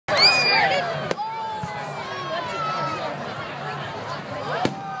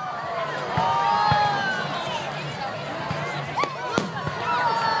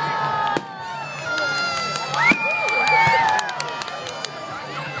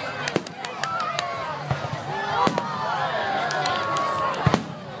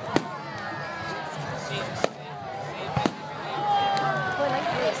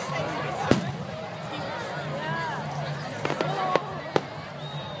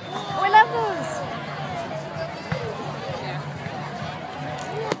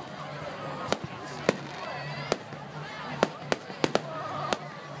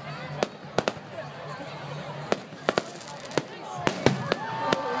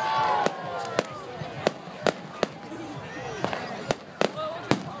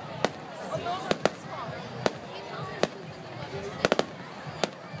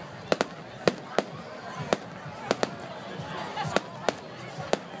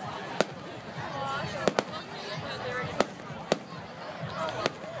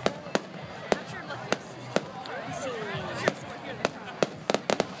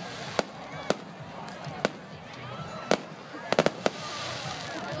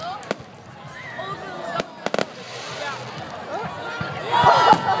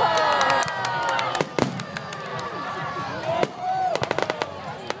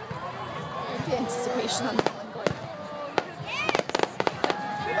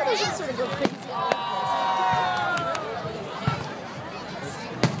sort of go crazy.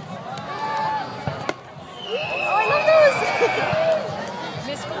 Oh, I love those!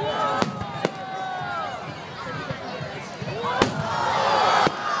 Miss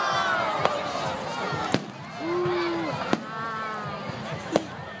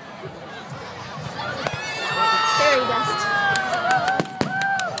Fairy dust.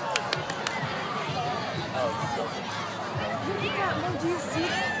 Do you see it?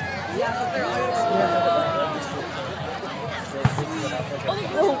 Yeah, but they're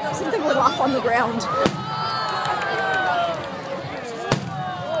Oh, something went off on the ground.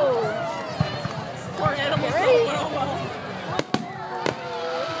 poor animals. Ready?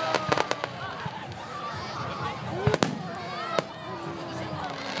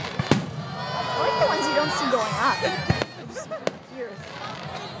 I like the ones you don't see going up. Just here.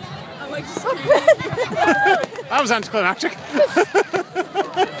 I like to So good. That was anticlimactic.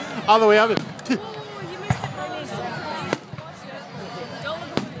 All the way up. Oh, you missed it, Bernie. Don't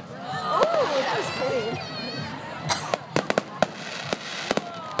look over the Oh, that was cool.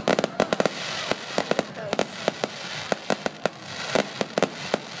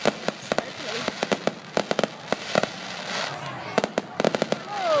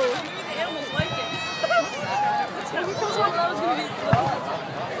 Maybe the animals like it. Here comes one. That was going to be...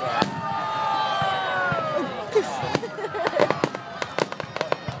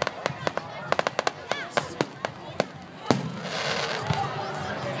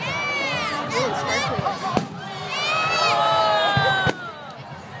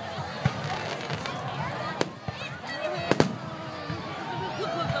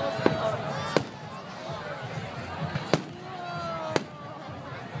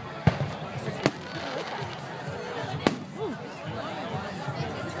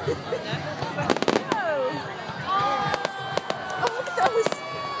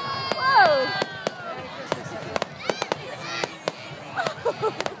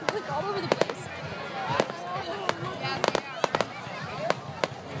 Like all over the place.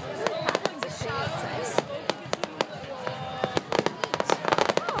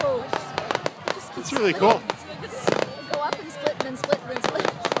 Oh, It's really cool. go up and split and then split and then split.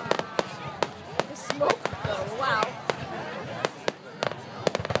 The smoke though, wow.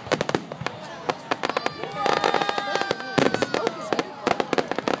 The smoke is beautiful.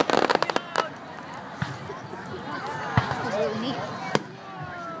 It's really neat.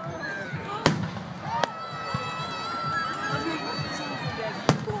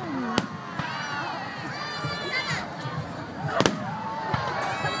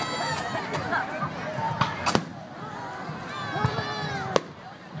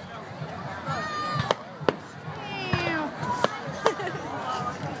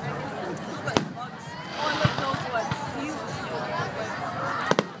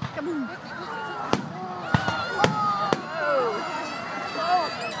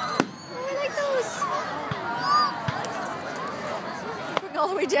 All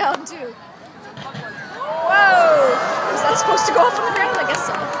the way down too. Whoa! Is that supposed to go off on the ground? I guess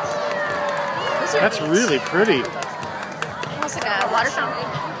so. Those are That's neat. really pretty. Almost like a water fountain.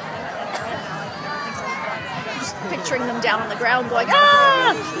 Just picturing them down on the ground going,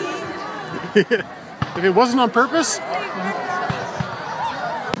 ah! If it wasn't on purpose, It's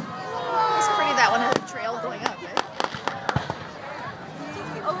pretty that one had a trail going up, right?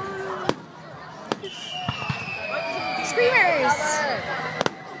 Screamers!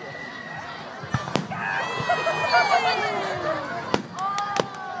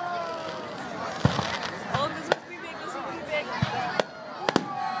 Oh, this must be big. This must be big.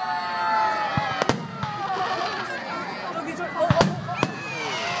 Oh, these are...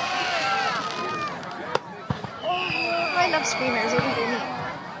 I love screamers, they're really neat.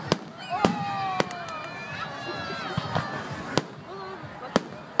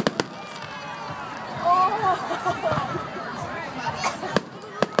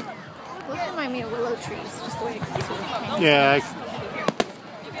 Those remind me of willow trees, just the way it sort of hangs. yeah. You can put your...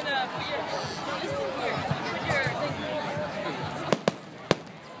 This thing here.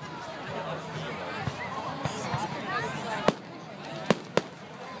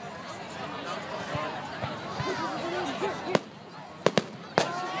 Put your thing here.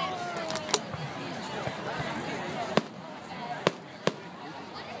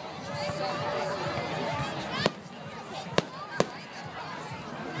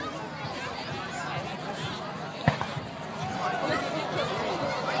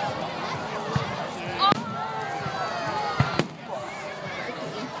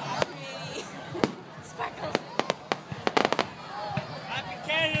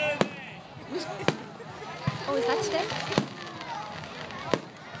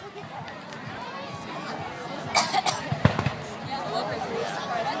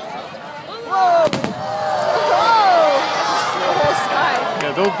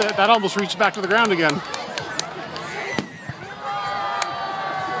 that almost reached back to the ground again.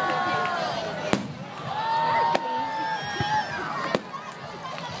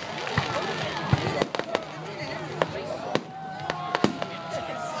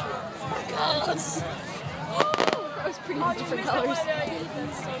 That was pretty different colors.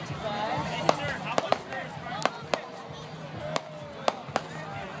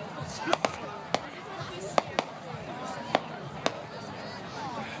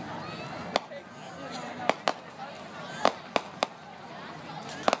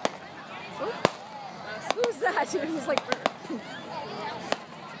 Who was that? It was like.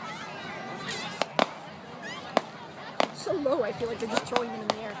 So low, I feel like they're just throwing them in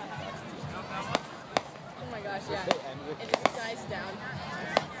the air. Oh my gosh, yeah. It just dies down.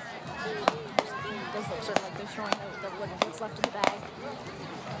 It does look sort of like they're throwing what's left of the bag.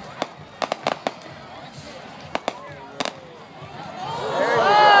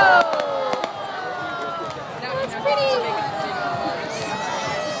 That's pretty.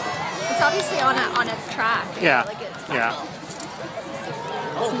 It's obviously on a track. Yeah. Like it's Yeah.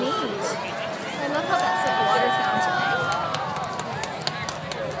 It's neat. I love how that's like a water fountain.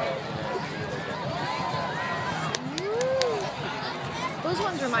 Those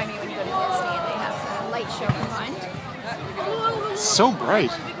ones remind me when you go to Disney and they have a light show behind. So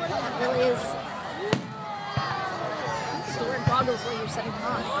bright. It really is. So wear goggles while you're setting them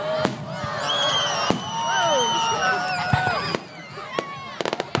on.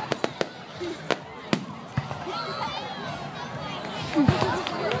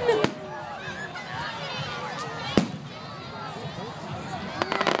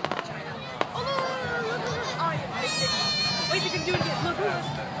 Wait, you can do it again. Look.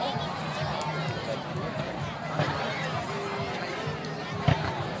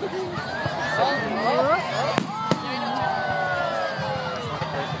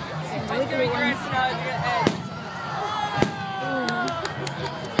 Wiggly ones.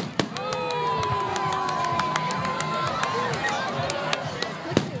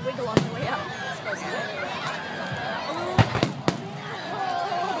 Look at me wiggle on the way up.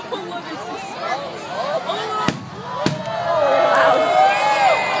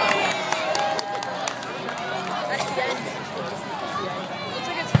 Looks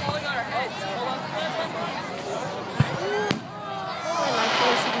like it's falling on our heads. Hold on. I like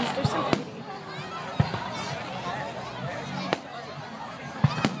those ones. They're so pretty.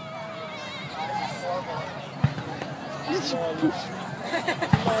 Those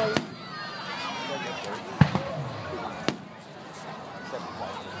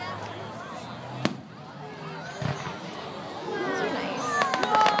are nice.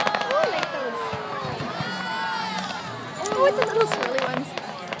 Oh, I like those. Oh, with the little swirly ones.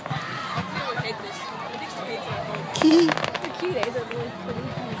 I would hate this. I think she hates it. They're cute, eh? They're really pretty.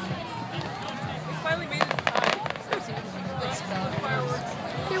 We finally made it in time. Let's go. Fireworks.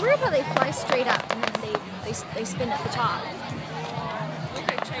 They're weird how they fly straight up and then they spin at the top.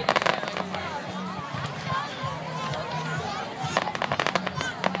 Look at Chinese now.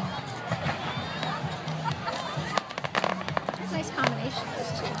 It's a nice combination,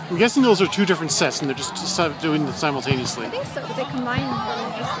 those two. I'm guessing those are two different sets, and they're just doing them simultaneously. I think so, but they combine really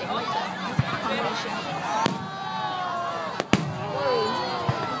nicely. I like that combination.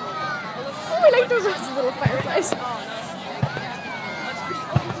 Oh, I like those little fireflies.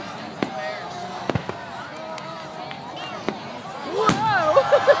 Whoa!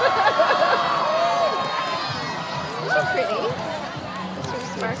 Those are pretty. They sort of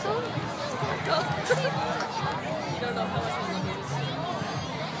sparkle. You don't know how much we love these.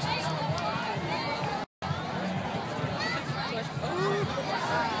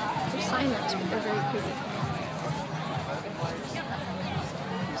 They're sign looks, but they're very pretty.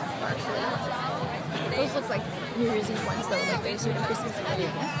 Sparkly. Those look like New Year's Eve ones though, like those sort of Christmas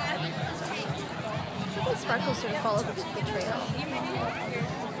everything. The sparkles sort of fall over to the trail.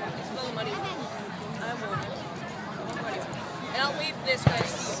 Spell money. I won't. And I'll leave this when I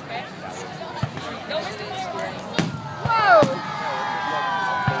see you, okay? Don't miss it. Whoa!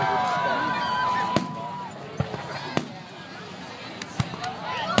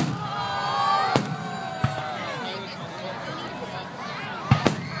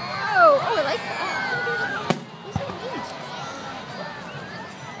 Oh, I like that. Those are neat.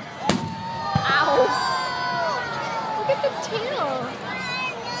 Ow! Look at the tail.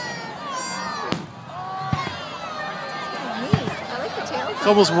 Neat. I like the tail. It's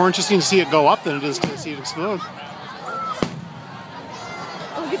almost more interesting to see it go up than it is to see it explode.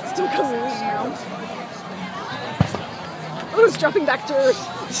 Oh, look, it's still coming around. Oh, it's dropping back to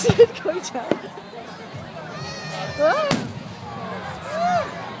earth. See it going down. Ah.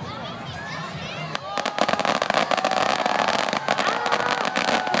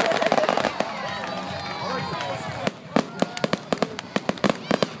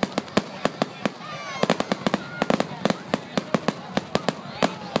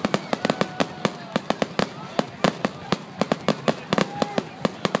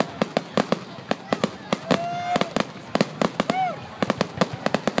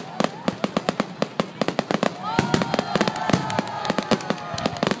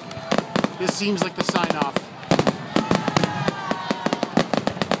 This seems like the sign off.